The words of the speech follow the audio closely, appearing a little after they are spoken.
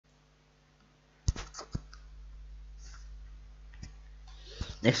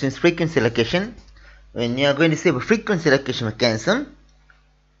Next is frequency allocation. When you are going to say frequency allocation mechanism,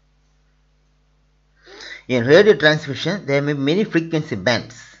 in radio transmission, there may be many frequency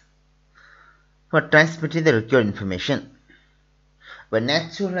bands for transmitting the required information. But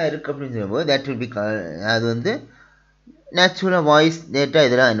natural that will be called natural voice data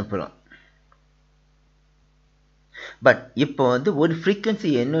இதெல்லாம் அனுப்பலாம். But இப்போ ஒரு frequency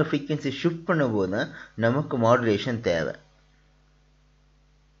இன்னொரு frequency shift பண்ணும்போது தான் நமக்கு modulation தேவை.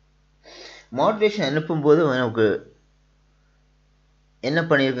 Modulation அனுப்பும்போது நமக்கு என்ன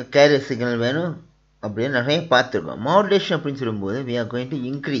பண்ணியிருக்கோம், கேரியர் சிக்னல் வேணும் அப்படின்னு நிறைய பார்த்துருக்கோம். மாடுலேஷன் அப்படின்னு சொல்லும்போது we are going to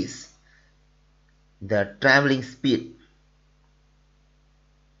increase the traveling speed.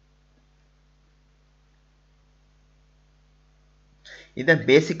 இதுதான்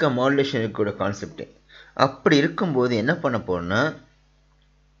பேசிக்காக மாடுலேஷனுக்கு கூட கான்செப்ட். அப்படி இருக்கும்போது என்ன பண்ண போறோம்னா,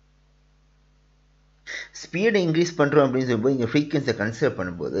 ஸ்பீடை இன்க்ரீஸ் பண்ணுறோம் அப்படின்னு சொல்லும்போது இங்கே ஃப்ரீக்வன்சியை கன்சிடர்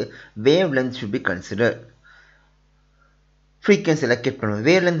பண்ணும்போது wave length should be consider. Frequency locate பண்ணுவோம்.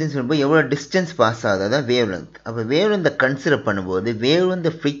 வேவ் லென்த்னு சொல்லும்போது எவ்வளோ டிஸ்டன்ஸ் பாஸ் ஆகுது அதான் வேவ் லென்த். அப்போ வேவ் லென்த்தை கன்சிடர் பண்ணும்போது வேவ்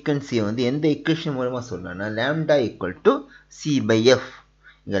லென்த் ஃப்ரீக்வன்சியை எந்த இக்குவேஷன் மூலமாக சொல்லலாம்னா லாம்டா ஈக்குவல் டு c/f.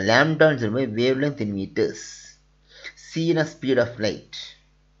 இங்கே லாம்டான்னு சொல்லும்போது wave length in metres, cனா speed of light.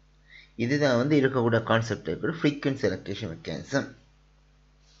 இதுதான் இருக்கக்கூடிய கான்செப்ட் இருக்கிற ஃப்ரீக்வன்சி அலோகேஷன் மெக்கானிசம்.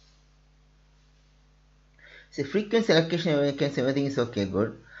 சரி, frequency allocation mechanism everything is okay,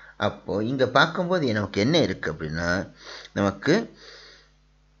 good. அப்போது இங்கே பார்க்கும்போது நமக்கு என்ன இருக்குது அப்படின்னா, நமக்கு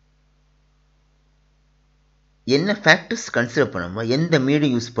என்ன ஃபேக்டர்ஸ் கன்சிடர் பண்ணோமோ, எந்த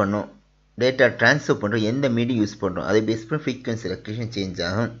மீடியம் யூஸ் பண்ணோம், டேட்டா ட்ரான்ஸ்ஃபர் பண்ணுறோம், எந்த மீடியம் யூஸ் பண்ணுறோம், அதை பேஸ் பண்ணி ஃப்ரீக்வன்சி அலோகேஷன் சேஞ்ச்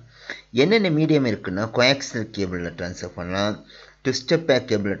ஆகும். என்னென்ன மீடியம் இருக்குன்னா கோஆக்சியல் கேபிளில் ட்ரான்ஸ்ஃபர் பண்ணலாம், ட்விஸ்டர் பேக்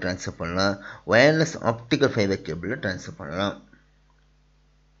கேபிளில் ட்ரான்ஸ்ஃபர் பண்ணலாம், வயர்லெஸ் ஆப்டிக்கல் ஃபைபர் கேபிளில் ட்ரான்ஸ்ஃபர் பண்ணலாம்.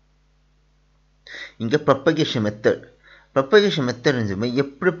 இங்கே ப்ரொப்பகேஷன் மெத்தட்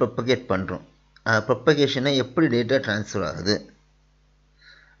எப்படி ப்ரொப்பகேட் பண்ணுறோம், ப்ரொப்பகேஷனை எப்படி டேட்டா ட்ரான்ஸ்ஃபர் ஆகுது.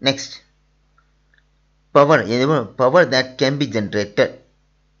 Next power that can be generated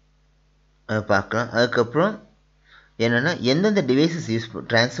பார்க்கலாம். அதுக்கப்புறம் என்னென்னா எந்தெந்த டிவைஸஸ்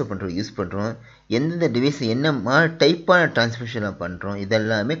ட்ரான்ஸ்ஃபர் யூஸ் பண்ணுறோம், எந்தெந்த டிவைஸ் என்ன மாதிரி டைப்பான ட்ரான்ஸ்மிஷனாக பண்ணுறோம்,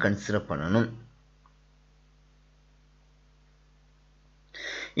 இதெல்லாமே கன்சிடர் பண்ணணும்.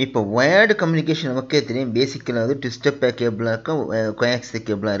 இப்போ வயர்டு கம்யூனிகேஷன் நமக்கே தெரியும். பேசிக்கலாக ட்விஸ்டர் பேக் கேபிளாக இருக்கும், கோஆக்சியல்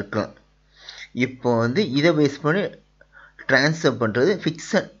கேபிளாக இருக்கலாம். இப்போ இதை பேஸ் பண்ணி ட்ரான்ஸ்ஃபர் பண்ணுறது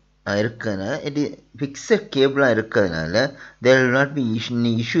ஃபிக்ஸட் இருக்கிறதுனால, ஃபிக்ஸட் கேபிளாக இருக்கிறதுனால there will not be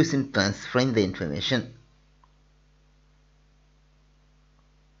issues in transferring the information.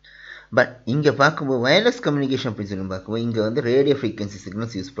 But இங்கே பார்க்கும்போது வயர்லெஸ் கம்யூனிகேஷன் அப்படின்னு சொல்லி பார்க்கும்போது இங்கே ரேடியோ ஃப்ரீக்வன்சி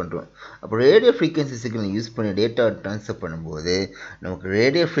சிக்னல்ஸ் யூஸ் பண்ணுறோம். அப்போ ரேடியோ ஃப்ரீக்வன்சி சிக்னல் யூஸ் பண்ணி டேட்டா ட்ரான்ஸ்ஃபர் பண்ணும்போது நமக்கு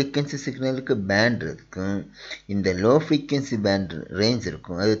ரேடியோ ஃப்ரீக்வன்சி சிக்னலுக்கு பேண்ட் இருக்கும், இந்த லோ ஃப்ரீக்வன்சி பேண்ட் ரேஞ்ச்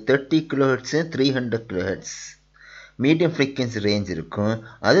இருக்கும். அது 30 kHz 300 kHz. Medium frequency range இருக்கும்,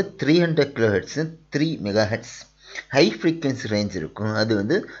 அது 300 kHz 3 MHz. High frequency range இருக்கும், அது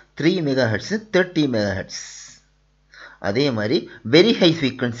 3 MHz 30 MHz. அதே மாதிரி வெரி ஹை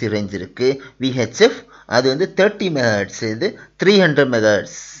ஃப்ரீக்வன்சி ரேஞ்ச் இருக்குது VHF, அது 30 MHz, இது 300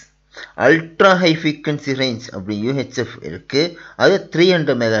 MHz. Ultra high frequency range அப்படி UHF இருக்குது, அது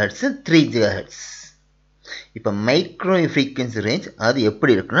 300 MHz 3 GHz. இப்போ மைக்ரோ ஃப்ரீக்வன்சி ரேஞ்ச் அது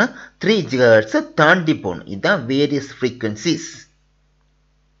எப்படி இருக்குன்னா 3 GHz தாண்டி போகணும். இதுதான் வேரியஸ் ஃப்ரீக்வன்சிஸ்.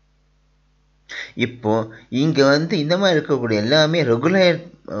 இப்போ இங்கே இந்த மாதிரி இருக்கக்கூடிய எல்லாமே ரெகுலர்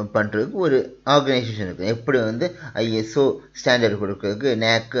பண்ணுறதுக்கு ஒரு ஆர்கனைசேஷன் இருக்குது. எப்படி ISO ஸ்டாண்டர்ட் கொடுக்கறதுக்கு,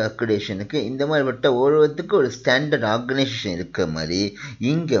 NAC அக்ரிடேஷனுக்கு, இந்த மாதிரி பட்ட ஒவ்வொருத்துக்கு ஒரு ஸ்டாண்டர்ட் ஆர்கனைசேஷன் இருக்கிற மாதிரி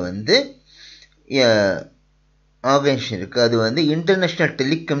இங்கே ஆர்கனைசேஷன் இருக்குது. அது இன்டர்நேஷ்னல்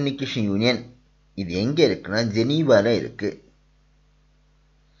டெலிகம்யூனிகேஷன் யூனியன். இது எங்கே இருக்குன்னா ஜெனீவாவில் இருக்குது.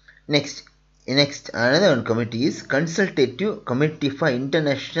 Next another one committee is Consultative Committee for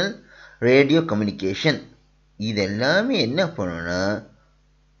International Radio Communication. இது எல்லாமே என்ன பண்ணணும்னா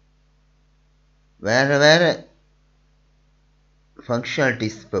வேறு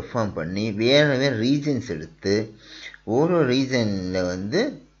ஃபங்க்ஷனாலிட்டிஸ் பெர்ஃபார்ம் பண்ணி வேறு ரீஜன்ஸ் எடுத்து ஒரு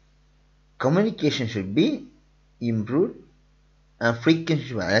ரீஜனில் communication should be improved and frequency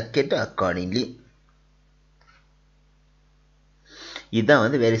should allocate accordingly.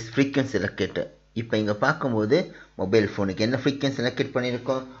 இதுதான் வேரியஸ் ஃப்ரீக்வன்சி அலோகேட்டர். இப்போ இங்கே பார்க்கும்போது மொபைல் ஃபோனுக்கு என்ன ஃப்ரீக்வன்சி அலோகேட்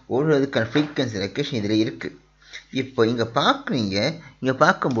பண்ணியிருக்கோம், ஒரு அதுக்கான ஃப்ரீக்வன்சி அலோகேஷன் இதில் இருக்குது. இப்போ இங்கே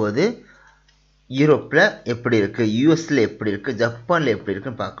பார்க்கும்போது யூரோப்பில் எப்படி இருக்குது, யூஎஸில் எப்படி இருக்குது, ஜப்பானில் எப்படி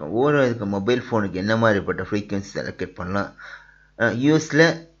இருக்குன்னு பார்க்கணும். ஒவ்வொரு இதுக்கு மொபைல் ஃபோனுக்கு என்ன மாதிரிப்பட்ட ஃப்ரீக்வன்சி அலோகேட் பண்ணலாம். யூஎஸில்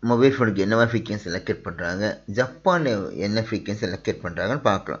மொபைல் ஃபோனுக்கு என்ன மாதிரி ஃப்ரீக்வன்சி அலோகேட் பண்ணுறாங்க, ஜப்பானில் என்ன ஃப்ரீக்வன்சி அலோகேட் பண்ணுறாங்கன்னு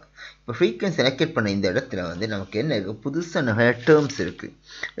பார்க்கலாம். இப்போ ஃப்ரீக்வன்சி அலோகேட் பண்ண இந்த இடத்துல வந்து நமக்கு என்ன இருக்குது, புதுசாக நிறைய டேர்ம்ஸ்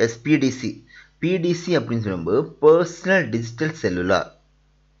இருக்குது. பிடிசி அப்படின்னு சொல்லும்போது பர்சனல் டிஜிட்டல் செல்லுலார்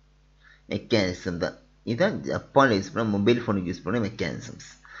மெக்கானிசம் தான். இதுதான் ஜப்பானில் யூஸ் பண்ண மொபைல் ஃபோனுக்கு யூஸ் பண்ண மெக்கானிசம்ஸ்.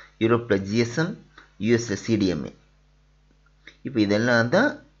 யூரோப்பில் ஜிஎஸ்எம், யூஎஸில் சிடிஎம்ஏ. இப்போ இதெல்லாம் தான்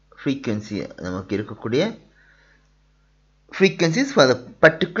ஃப்ரீக்வன்சி நமக்கு இருக்கக்கூடிய frequencies for the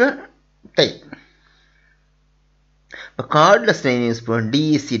particular type. இப்போ கார்ட்லெஸ் லைன் யூஸ் பண்ணணும்,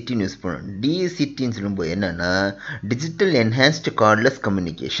 டிஇசிடின்னு யூஸ் பண்ணணும். டிஇசிடின்னு சொல்லும்போது என்னென்னா டிஜிட்டல் என்ஹான்ஸ்டு கார்ட்லெஸ்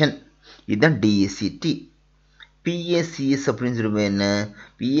கம்யூனிகேஷன், இதுதான் டிஇசிடி. பிஏசிஎஸ் அப்படின்னு சொல்லும்போது என்ன,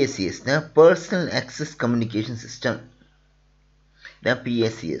 பிஏசிஎஸ்னா பர்சனல் ஆக்சஸ் கம்யூனிகேஷன் சிஸ்டம், இதான்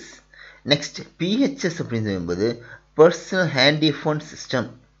பிஏசிஎஸ். நெக்ஸ்ட் பிஹெச்எஸ் அப்படின்னு சொல்லும்போது personal handy phone system,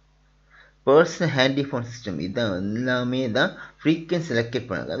 personal handy phone system. இதுதான் எல்லாமே தான் ஃப்ரீக்வன்சி அலோகேட்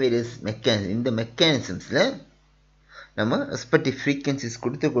பண்ணாங்க. Various mechanism. இந்த மெக்கானிசம்ஸில் நம்ம ரெஸ்பெக்டிவ் ஃப்ரீக்வன்சிஸ்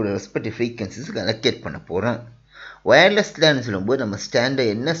கொடுத்துக்கூடிய ரெஸ்பெக்டிவ் ஃப்ரீக்வன்சிஸ்க்கு அலோகேட் பண்ண போகிறோம். ஒயர்லெஸ்லான்னு சொல்லும்போது நம்ம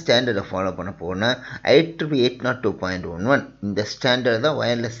ஸ்டாண்டர்ட் என்ன ஸ்டாண்டர்டை ஃபாலோ பண்ண போகிறோம்னா IEEE 802.11 இந்த ஸ்டாண்டர்ட் தான்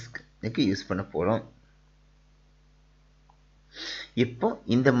ஒயர்லெஸ்க்கு யூஸ் பண்ண போகிறோம். இப்போ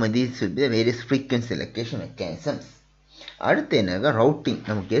இந்த மாதிரி வேரியஸ் ஃப்ரீக்வன்சி அலோகேஷன் மெக்கானிசம்ஸ். அடுத்து என்ன, ரவுட்டிங்.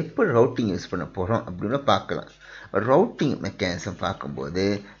 நமக்கு எப்படி ரவுட்டிங் யூஸ் பண்ண போகிறோம் அப்படின்னு பார்க்கலாம். ரவுட்டிங் மெக்கானிசம் பார்க்கும்போது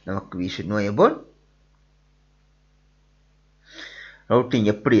நமக்கு we should know about routing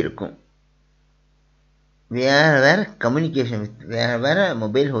எப்படி இருக்கும். வேறு கம்யூனிகேஷன் வேறு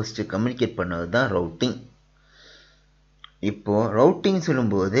மொபைல் ஹோஸ்ட்டு கம்யூனிகேட் பண்ணது தான் ரவுட்டிங். இப்போது ரவுட்டிங்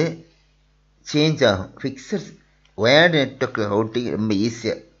சொல்லும்போது சேஞ்ச் ஆகும். ஃபிக்ஸட் ஒயர்டு நெட்வொர்க் ரவுட்டிங் ரொம்ப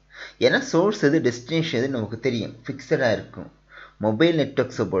ஈஸியாக, ஏன்னா சோர்ஸ் எது டெஸ்டினேஷன் எது நமக்கு தெரியும், ஃபிக்ஸடாக இருக்கும். மொபைல்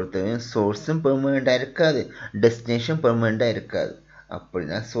நெட்வொர்க்ஸை பொறுத்தவரையும் சோர்ஸும் பெர்மனெண்ட்டாக இருக்காது, டெஸ்டினேஷன் பெர்மனெண்ட்டாக இருக்காது.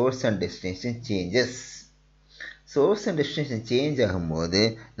 அப்படின்னா source and destination changes. Source and destination change ஆகும்போது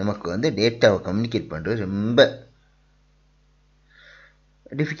நமக்கு வந்து டேட்டாவை கம்யூனிகேட் பண்ணுறது ரொம்ப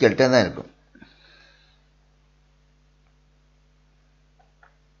டிஃபிகல்ட்டாக தான் இருக்கும்.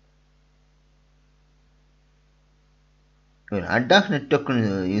 அடாக் நெட்வொர்க்னு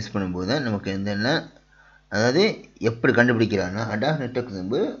யூஸ் பண்ணும்போது தான் நமக்கு என்னென்னா, அதாவது எப்படி கண்டுபிடிக்கிறாங்கன்னா அடாக் நெட்வொர்க்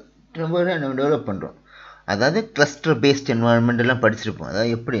ரொம்ப நம்ம டெவலப் பண்ணுறோம். அதாவது கிளஸ்டர் பேஸ்ட் என்வாயன்மெண்ட் எல்லாம் படிச்சிருப்போம்.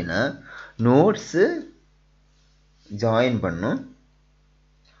 அதாவது எப்படின்னா நோட்ஸு ஜாயின் பண்ணும்,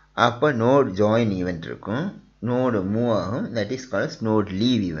 அப்போ நோட் ஜாயின் ஈவெண்ட் இருக்கும், நோடு மூவ் ஆகும், that is calls note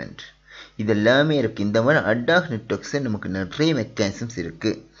leave event. இது எல்லாமே இருக்குது. இந்த மாதிரி அடாக் நெட்வொர்க்ஸு நமக்கு நிறைய மெக்கானிசம்ஸ்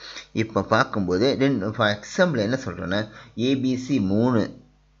இருக்குது. இப்போ பார்க்கும்போது ஃபார் எக்ஸாம்பிள் என்ன சொல்கிறேன்னா ஏபிசி 3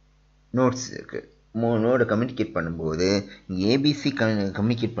 நோட்ஸ் இருக்குது. 3 நோடு கம்யூனிகேட் பண்ணும்போது இங்கே ஏபிசி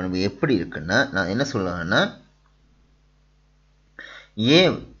கம்யூனிகேட் பண்ணும்போது எப்படி இருக்குன்னா, நான் என்ன சொல்லுவேன்னா ஏ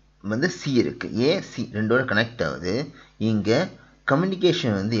வந்து சி இருக்குது, ஏ சி ரெண்டோட கனெக்ட் ஆகுது. இங்கே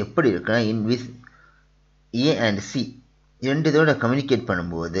கம்யூனிகேஷன் வந்து எப்படி இருக்குன்னா ஏ அண்ட் சி ரெண்டு இதோட கம்யூனிகேட்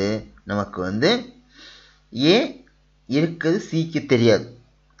பண்ணும்போது நமக்கு வந்து ஏ இருக்குது சிக்கு தெரியாது,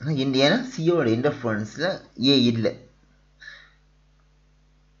 ஏன்னா சியோட இன்டர்ஃபரன்ஸில் ஏ இல்லை.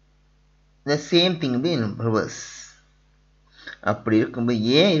 the same thing be in reverse. அப்படி இருக்கும்போது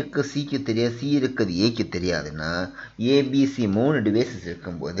ஏ இருக்க சிக்கு தெரியாது, சி இருக்கிறது ஏக்கு தெரியாதுன்னா ஏபிசி 3 டிவைசஸ்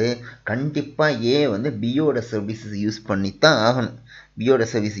இருக்கும்போது கண்டிப்பாக ஏ வந்து பியோட சர்வீசஸ் யூஸ் பண்ணி தான் ஆகணும், பியோட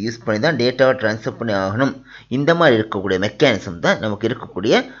சர்வீஸ் யூஸ் பண்ணி தான் டேட்டாவை ட்ரான்ஸ்ஃபர் பண்ணி ஆகணும். இந்த மாதிரி இருக்கக்கூடிய மெக்கானிசம் தான் நமக்கு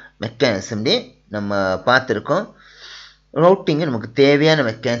இருக்கக்கூடிய மெக்கானிசம்லே நம்ம பார்த்துருக்கோம். ரவுட்டிங்கு நமக்கு தேவையான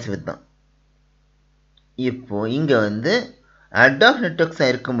மெக்கானிசம் தான். இப்போது இங்கே வந்து அடாக்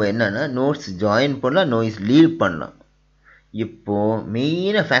நெட்வொர்க்ஸாக இருக்கும்போது என்னென்னா நோட்ஸ் ஜாயின் பண்ணலாம், நோய்ஸ் லீவ் பண்ணலாம். இப்போது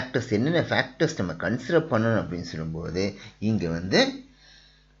மெயினாக ஃபேக்டர்ஸ் என்னென்ன ஃபேக்டர்ஸ் நம்ம கன்சிடர் பண்ணணும் அப்படின்னு சொல்லும்போது இங்கே வந்து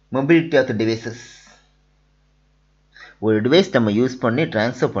மொபிலிட்டி ஆஃப் த டிவைசஸ். ஒரு டிவைஸ் நம்ம யூஸ் பண்ணி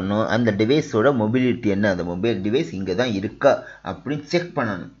ட்ரான்ஸ்ஃபர் பண்ணோம், அந்த டிவைஸோட மொபிலிட்டி என்ன, அந்த மொபைல் டிவைஸ் இங்கே தான் இருக்கா அப்படின்னு செக்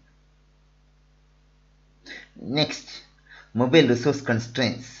பண்ணணும். Next mobile resource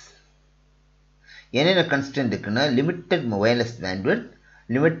constrains. என்னென்ன கன்ஸ்ட்ரெயின்ட் இருக்குன்னா limited wireless bandwidth,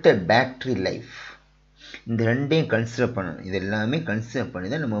 limited battery life. இந்த ரெண்டையும் கன்சிடர் பண்ணணும். இது எல்லாமே கன்சிடர் பண்ணி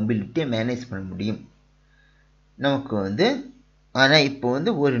தான் நம்ம மொபிலிட்டியை மேனேஜ் பண்ண முடியும் நமக்கு வந்து. ஆனால் இப்போ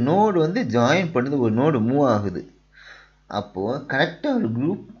வந்து ஒரு நோடு வந்து ஜாயின் பண்ணுது, ஒரு நோடு மூவ் ஆகுது, அப்போது கரெக்டாக ஒரு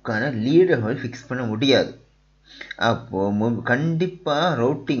குரூப்புக்கான லீடர் ஃபிக்ஸ் பண்ண முடியாது. அப்போது கண்டிப்பாக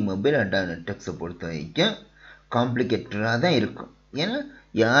ரவுட்டிங் மொபைல் அடாக் நெட்வொர்க்ஸை பொறுத்த வரைக்கும் காம்ப்ளிகேட்டடாக தான் இருக்கும். ஏன்னா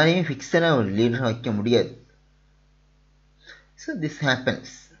யாரையும் ஃபிக்ஸடாக ஒரு லீடராக வைக்க முடியாது. So this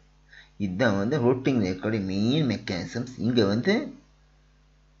happens. இதுதான் வந்து ரூட்டிங்கில் இருக்கக்கூடிய மெயின் மெக்கானிசம்ஸ். இங்கே வந்து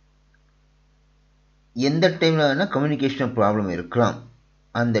எந்த டைமில் வேணால் கம்யூனிகேஷன் ப்ராப்ளம் இருக்கலாம்.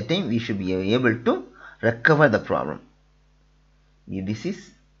 on the time we should be able to recover the problem. This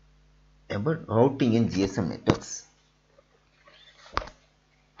is about routing in GSM networks.